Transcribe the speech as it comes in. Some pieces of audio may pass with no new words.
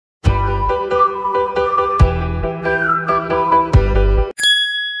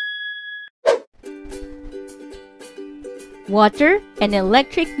water and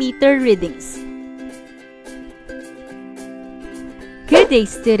electric meter readings. Good day,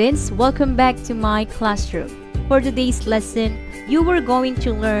 students! Welcome back to my classroom. For today's lesson, you are going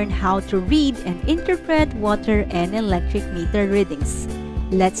to learn how to read and interpret water and electric meter readings.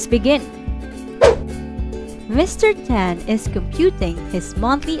 Let's begin. Mr. Tan is computing his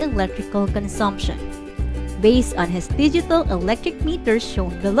monthly electrical consumption. Based on his digital electric meters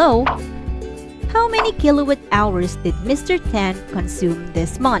shown below, how many kilowatt hours did Mr. Tan consume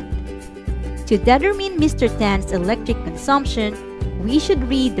this month? To determine Mr. Tan's electric consumption, we should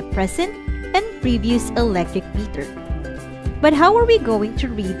read the present and previous electric meter. But how are we going to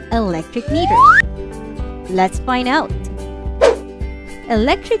read electric meters? Let's find out.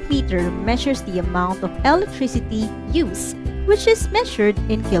 Electric meter measures the amount of electricity used, which is measured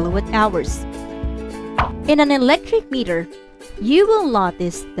in kilowatt hours. In an electric meter, you will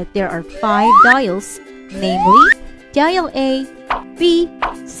notice that there are 5 dials, namely dial A, B,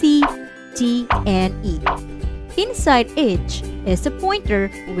 C, D, and E. Inside each is a pointer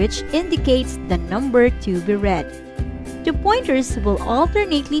which indicates the number to be read. The pointers will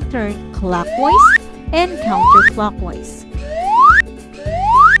alternately turn clockwise and counterclockwise.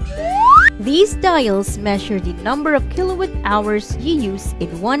 These dials measure the number of kilowatt hours you use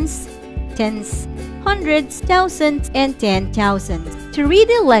in ones, tens, hundreds, thousands, and 10,000s. To read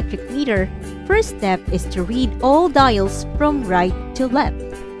the electric meter, first step is to read all dials from right to left,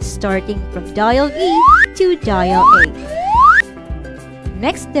 starting from dial E to dial A.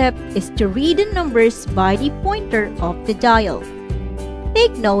 Next step is to read the numbers by the pointer of the dial.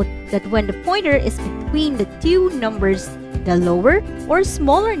 Take note that when the pointer is between the two numbers, the lower or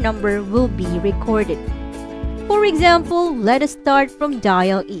smaller number will be recorded. For example, let us start from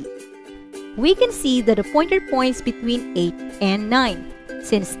dial E. We can see that the pointer points between 8 and 9.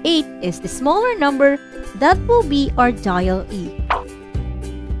 Since 8 is the smaller number, that will be our dial E.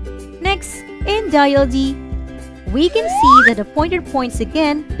 Next, in dial D, we can see that the pointer points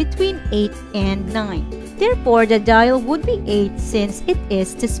again between 8 and 9. Therefore, the dial would be 8 since it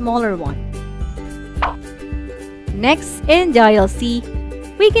is the smaller one. Next, in dial C,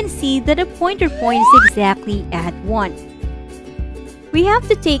 we can see that the pointer points exactly at 1. We have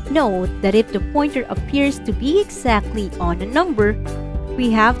to take note that if the pointer appears to be exactly on a number,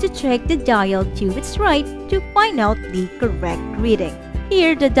 we have to check the dial to its right to find out the correct reading.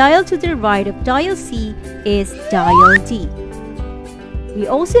 Here, the dial to the right of dial C is dial D. We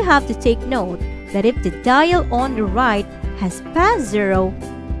also have to take note that if the dial on the right has passed 0,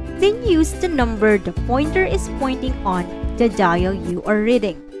 then use the number the pointer is pointing on the dial you are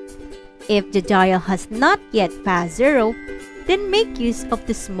reading. If the dial has not yet passed 0, then make use of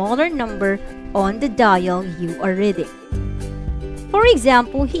the smaller number on the dial you are reading. For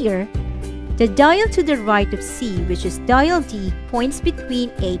example, here, the dial to the right of C, which is dial D, points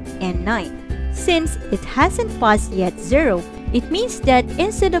between 8 and 9. Since it hasn't passed yet 0, it means that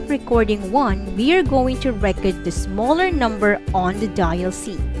instead of recording 1, we are going to record the smaller number on the dial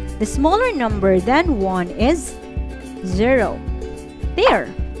C. The smaller number than 1 is 0. There!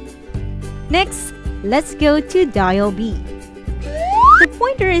 Next, let's go to dial B. The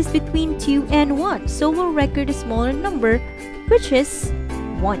pointer is between 2 and 1, so we'll record a smaller number, which is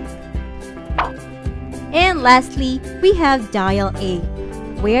 1. And lastly, we have dial A,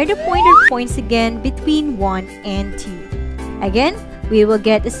 where the pointer points again between 1 and 2. Again, we will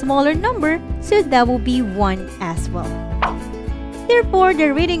get a smaller number, so that will be 1 as well. Therefore,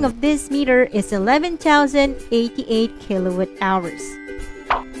 the reading of this meter is 11,088 kilowatt hours.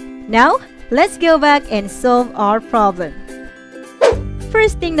 Now, let's go back and solve our problem.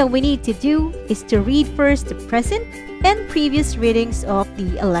 First thing that we need to do is to read first the present and previous readings of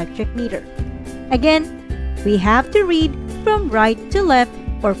the electric meter. Again, we have to read from right to left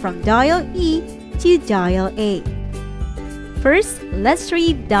or from dial E to dial A. First, let's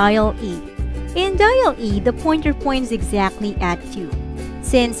read dial E. In dial E, the pointer points exactly at 2.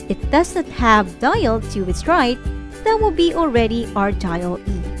 Since it does not have dial to its right, that will be already our dial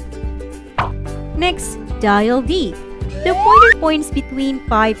E. Next, dial D. The pointer points between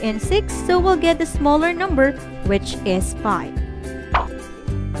 5 and 6, so we'll get the smaller number, which is 5.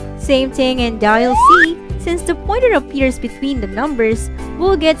 Same thing in dial C. Since the pointer appears between the numbers,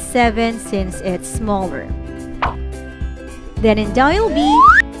 we'll get 7 since it's smaller. Then in dial B,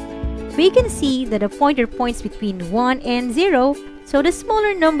 we can see that the pointer points between 1 and 0, so the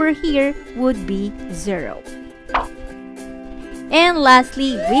smaller number here would be 0. And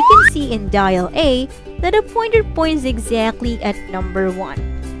lastly, we can see in dial A that the pointer points exactly at number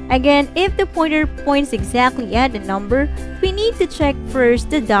 1. Again, if the pointer points exactly at the number, we need to check first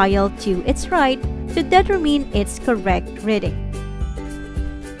the dial to its right to determine its correct reading.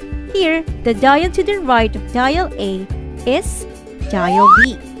 Here, the dial to the right of dial A is dial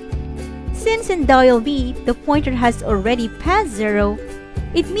B. Since in dial B, the pointer has already passed 0,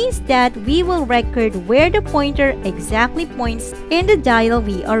 it means that we will record where the pointer exactly points in the dial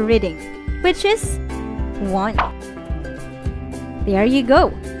we are reading, which is 1. There you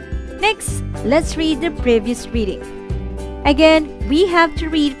go. Next, let's read the previous reading. Again, we have to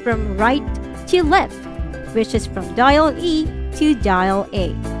read from right to left, which is from dial E to dial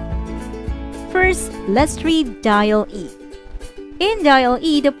A. First, let's read dial E. In dial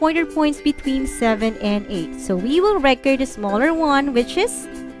E, the pointer points between 7 and 8, so we will record the smaller one, which is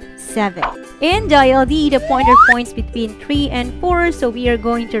 7. In dial D, the pointer points between 3 and 4, so we are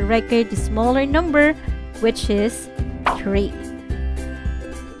going to record the smaller number, which is 3.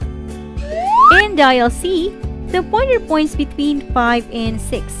 In dial C, the pointer points between 5 and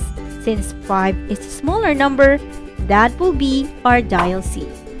 6. Since 5 is the smaller number, that will be our dial C.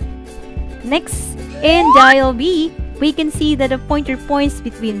 Next, in dial B, we can see that the pointer points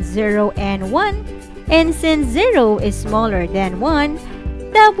between 0 and 1, and since 0 is smaller than 1,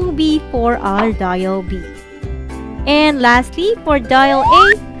 that will be for our dial B. And lastly, for dial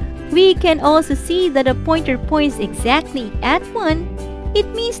A, we can also see that the pointer points exactly at 1. It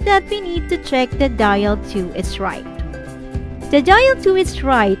means that we need to check the dial to its right. The dial to its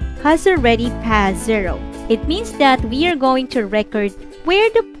right has already passed 0. It means that we are going to record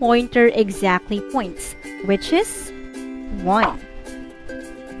where the pointer exactly points, which is 1.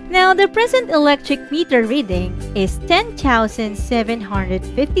 Now, the present electric meter reading is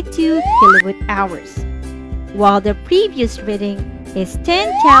 10,752 kilowatt hours, while the previous reading is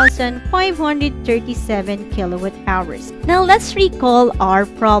 10,537 kilowatt hours. Now, let's recall our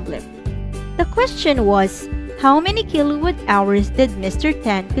problem. The question was, how many kilowatt hours did Mr.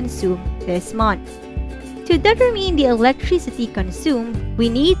 Tan consume this month? To determine the electricity consumed, we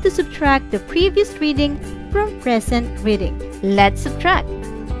need to subtract the previous reading from present reading. Let's subtract.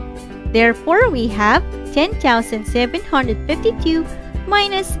 Therefore, we have 10,752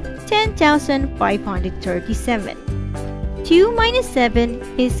 minus 10,537. 2 minus 7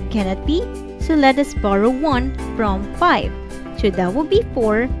 is cannot be, so let us borrow 1 from 5. So that will be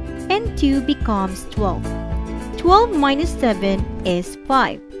 4, and 2 becomes 12. 12 minus 7 is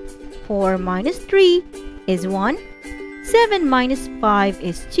 5. 4 minus 3 is 1. 7 minus 5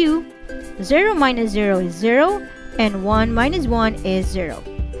 is 2. 0 minus 0 is 0. And 1 minus 1 is 0.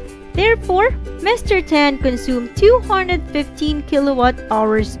 Therefore, Mr. Tan consumed 215 kilowatt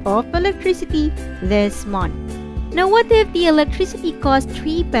hours of electricity this month. Now, what if the electricity costs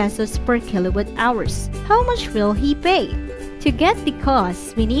 3 pesos per kilowatt hours? How much will he pay? To get the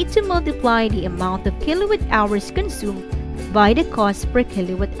cost, we need to multiply the amount of kilowatt hours consumed by the cost per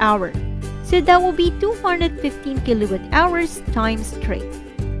kilowatt hour. So that will be 215 kilowatt hours times 3.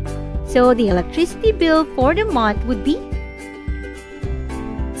 So the electricity bill for the month would be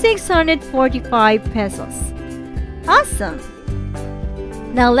 645 pesos. Awesome!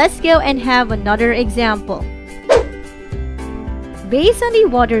 Now let's go and have another example. Based on the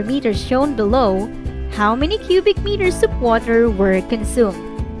water meter shown below, how many cubic meters of water were consumed?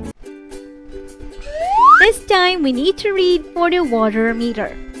 This time we need to read for the water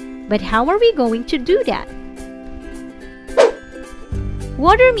meter. But how are we going to do that?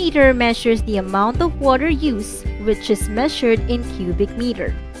 Water meter measures the amount of water used, which is measured in cubic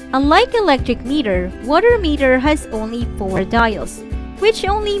meter. Unlike electric meter, water meter has only 4 dials, which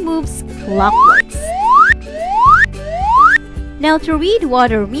only moves clockwise. Now, to read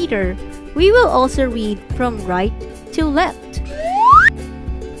water meter, we will also read from right to left.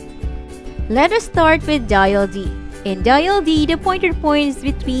 Let us start with dial D. In dial D, the pointer points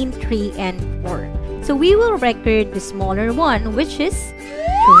between 3 and 4. So we will record the smaller one, which is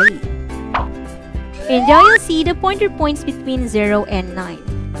 3. In dial C, the pointer points between 0 and 9.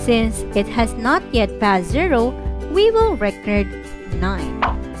 Since it has not yet passed 0, we will record 9.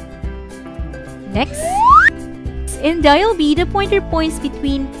 Next, in dial B, the pointer points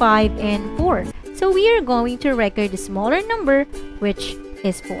between 5 and 4. So we are going to record the smaller number, which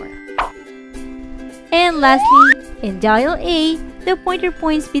is 4. And lastly, in dial A, the pointer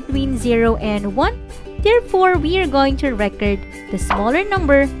points between 0 and 1. Therefore, we are going to record the smaller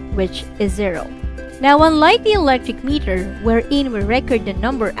number, which is 0. Now, unlike the electric meter, wherein we record the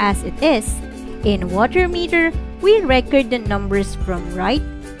number as it is, in water meter, we record the numbers from right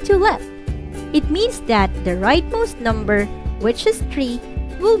to left. It means that the rightmost number, which is 3,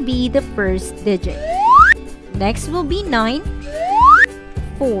 will be the first digit. Next will be 9,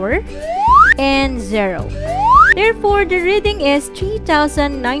 4, and 0. Therefore, the reading is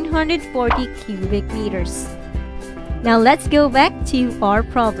 3,940 cubic meters. Now let's go back to our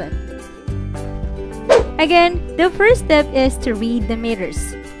problem. Again, the first step is to read the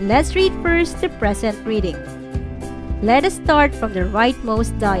meters. Let's read first the present reading. Let us start from the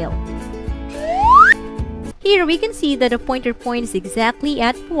rightmost dial. Here we can see that the pointer points exactly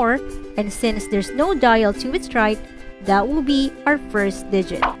at 4, and since there's no dial to its right, that will be our first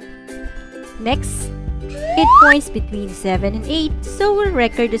digit. Next, it points between 7 and 8, so we'll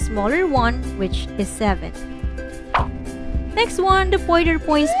record the smaller one, which is 7. Next one, the pointer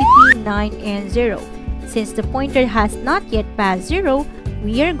points between 9 and 0. Since the pointer has not yet passed 0,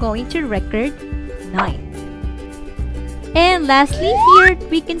 we are going to record 9. And lastly, here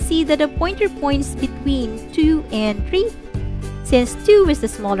we can see that the pointer points between 2 and 3. Since 2 is the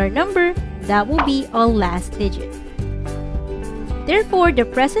smaller number, that will be our last digit. Therefore, the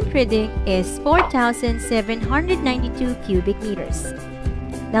present reading is 4,792 cubic meters.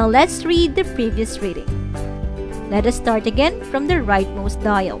 Now let's read the previous reading. Let us start again from the rightmost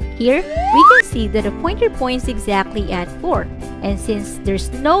dial. Here, we can see that the pointer points exactly at 4. And since there's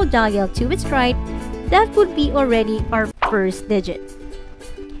no dial to its right, that would be already our first digit.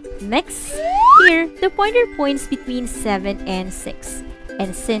 Next, here, the pointer points between 7 and 6.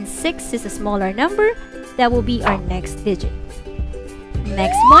 And since 6 is a smaller number, that will be our next digit.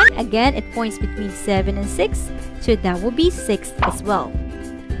 Next one, again, it points between 7 and 6, so that will be 6 as well.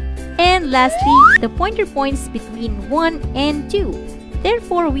 And lastly, the pointer points between 1 and 2.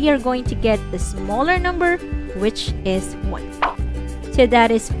 Therefore, we are going to get the smaller number, which is 1. So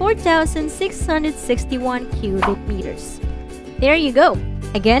that is 4,661 cubic meters. There you go.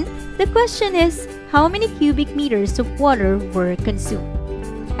 Again, the question is, how many cubic meters of water were consumed?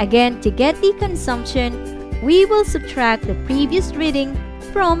 Again, to get the consumption, we will subtract the previous reading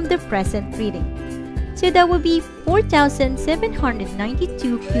from the present reading. So that will be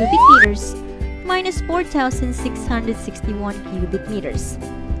 4,792 cubic meters minus 4,661 cubic meters.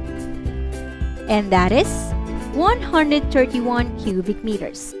 And that is 131 cubic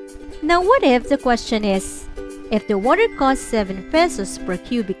meters. Now what if the question is, if the water costs 7 pesos per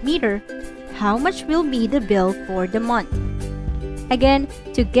cubic meter, how much will be the bill for the month? Again,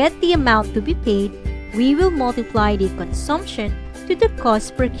 to get the amount to be paid, we will multiply the consumption to the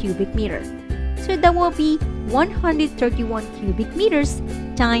cost per cubic meter. So that will be 131 cubic meters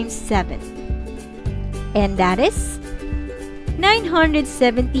times 7. And that is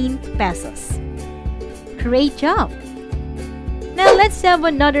 917 pesos. Great job! Now let's have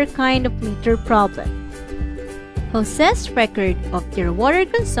another kind of meter problem. Jose's record of their water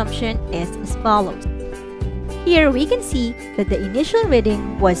consumption is as follows. Here we can see that the initial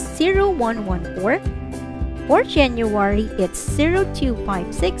reading was 0114. For January, it's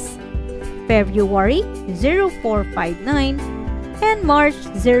 0256, February 0459, and March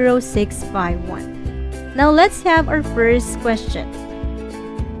 0651. Now let's have our first question.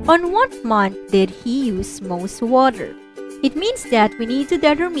 On what month did he use most water? It means that we need to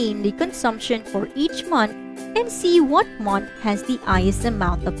determine the consumption for each month and see what month has the highest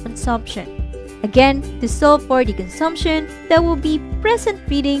amount of consumption. Again, to solve for the consumption, that will be present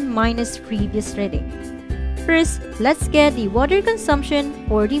reading minus previous reading. First, let's get the water consumption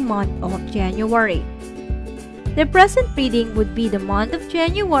for the month of January. The present reading would be the month of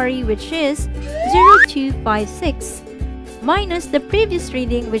January, which is 0256, minus the previous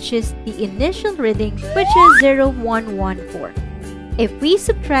reading, which is the initial reading, which is 0114. If we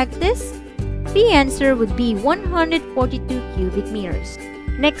subtract this, the answer would be 142 cubic meters.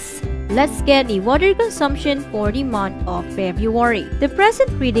 Next, let's get the water consumption for the month of February. The present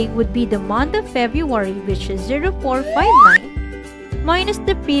reading would be the month of February, which is 0459, minus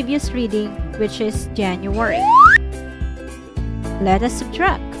the previous reading, which is January. Let us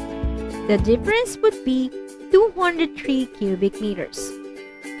subtract. The difference would be 203 cubic meters.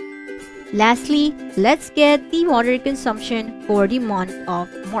 Lastly, let's get the water consumption for the month of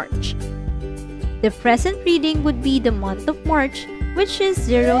March. The present reading would be the month of March, which is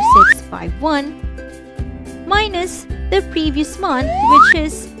 0651, minus the previous month, which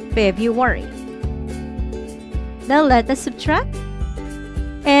is February. Now let us subtract.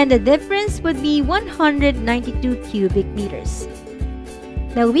 And the difference would be 192 cubic meters.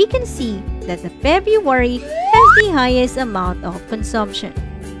 Now we can see that the February has the highest amount of consumption.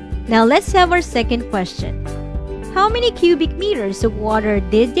 Now let's have our second question. How many cubic meters of water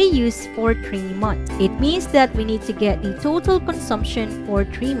did they use for 3 months? It means that we need to get the total consumption for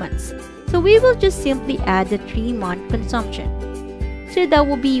 3 months. So we will just simply add the 3-month consumption. So that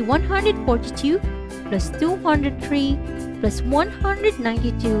will be 142 plus 203 plus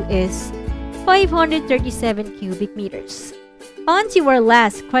 192 is 537 cubic meters. On to our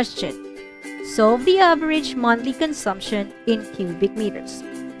last question. Solve the average monthly consumption in cubic meters.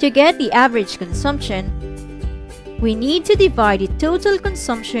 To get the average consumption, we need to divide the total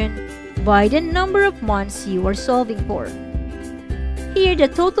consumption by the number of months you are solving for. Here, the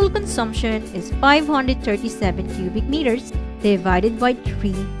total consumption is 537 cubic meters divided by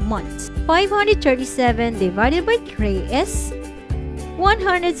 3 months. 537 divided by 3 is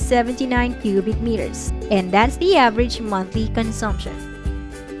 179 cubic meters, and that's the average monthly consumption.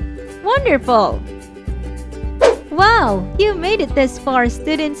 Wonderful! Wow, you made it this far,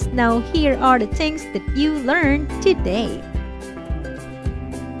 students. Now here are the things that you learned today.